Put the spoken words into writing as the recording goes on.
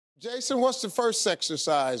Jason, what's the first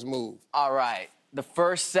exercise move? All right. The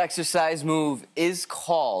first exercise move is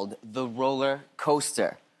called the roller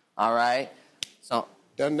coaster. All right? So.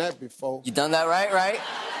 Done that before. You done that right?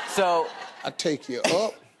 So. I take you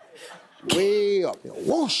up, way up,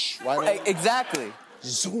 whoosh, right on. Exactly.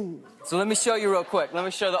 Zoom. So let me show you real quick. Let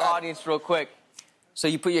me show the audience real quick. So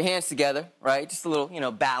you put your hands together, right? Just a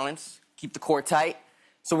little, balance. Keep the core tight.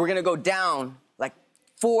 So we're gonna go down like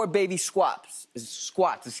 4 baby squats,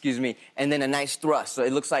 and then a nice thrust. So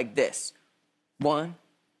it looks like this. 1,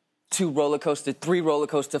 2 roller coaster, 3 roller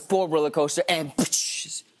coaster, 4 roller coaster, and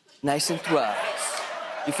nice and thrust.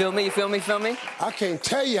 You feel me? I can't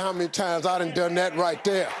tell you how many times I done that right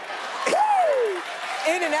there.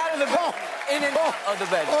 In and out of the bed. In and out of the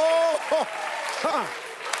bed.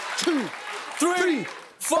 2, 3,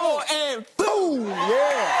 4, and boom!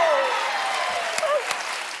 Yeah.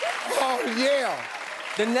 Oh, yeah.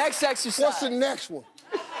 The next exercise. What's the next one?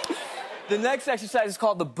 The next exercise is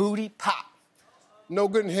called the booty pop. No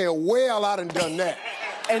good in hell. Well, I done that.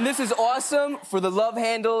 And this is awesome for the love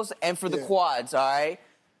handles and for the quads, all right?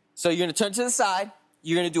 So you're gonna turn to the side.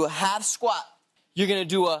 You're gonna do a half squat. You're gonna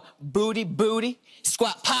do a booty,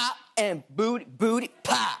 squat pop, and booty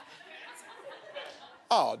pop.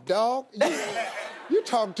 Oh, dog. You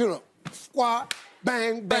talking to them. Squat,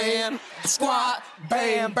 bang, bam. Squat,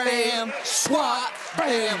 bam, bam. Squat,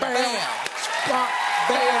 bam, bam. Squat,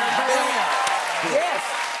 bam, bam. Yes.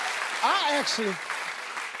 I actually...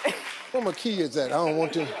 Where my key is at? I don't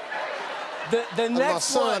want to... The next my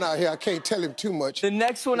son one, out here, I can't tell him too much. The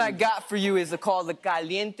next one I got for you is called the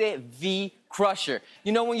Caliente V Crusher.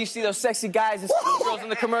 You know when you see those sexy guys and girls in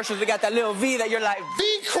the commercials, they got that little V that you're like...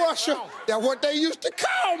 V Crusher? That's what they used to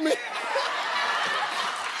call me.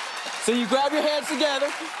 So you grab your hands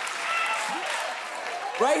together.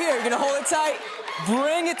 Right here, you're gonna hold it tight.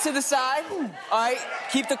 Bring it to the side. All right,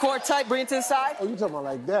 keep the core tight, bring it to the side. Oh, you talking about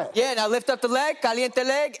like that? Yeah, now lift up the leg, caliente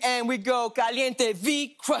leg, and we go Caliente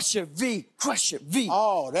V Crusher, V Crusher, V.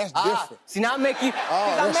 Oh, that's different. See, now I'm making,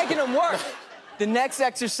 I'm making them work. The next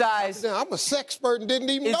exercise... I'm a sexpert and didn't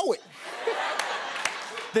even know it.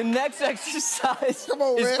 The next exercise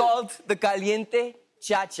is called the Caliente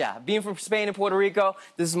Cha-Cha. Being from Spain and Puerto Rico,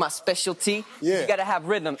 this is my specialty. Yeah. You gotta have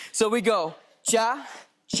rhythm. So we go cha,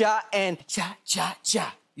 cha, and cha, cha,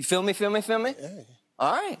 cha. You feel me? Yeah.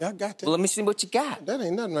 All right. I got that. Well, let me see what you got. That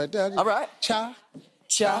ain't nothing right there. All right. Cha,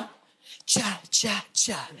 cha, cha, cha,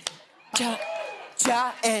 cha, cha,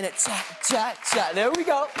 cha, and a cha, cha, cha. There we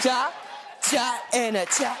go. Cha, cha, and a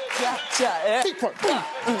cha, cha, cha.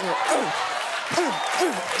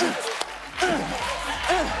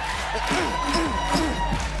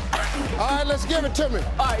 All right, let's give it to me.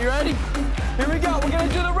 All right, you ready? Here we go. We're gonna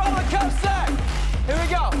do the roller coaster. Here we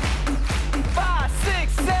go. 5,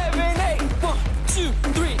 6, 7, 8. 1, 2,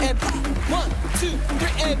 3, and pop. 1, 2,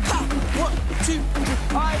 3, and pop. 1, 2, 3.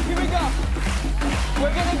 All right, here we go.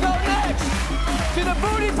 We're gonna go next to the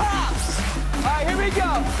booty pops. All right, here we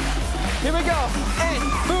go. Here we go. And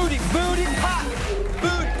booty pop.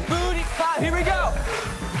 Booty pop. Here we go.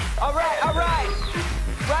 All right.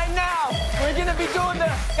 Right now, we're gonna be doing the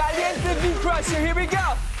Caliente V Crusher. Here we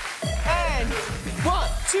go. And 1,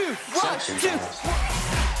 2, 1, 2.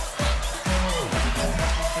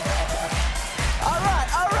 All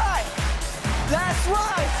right. That's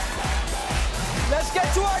right. Let's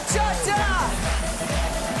get to our cha-cha.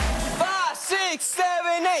 5, 6,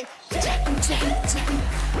 7, 8.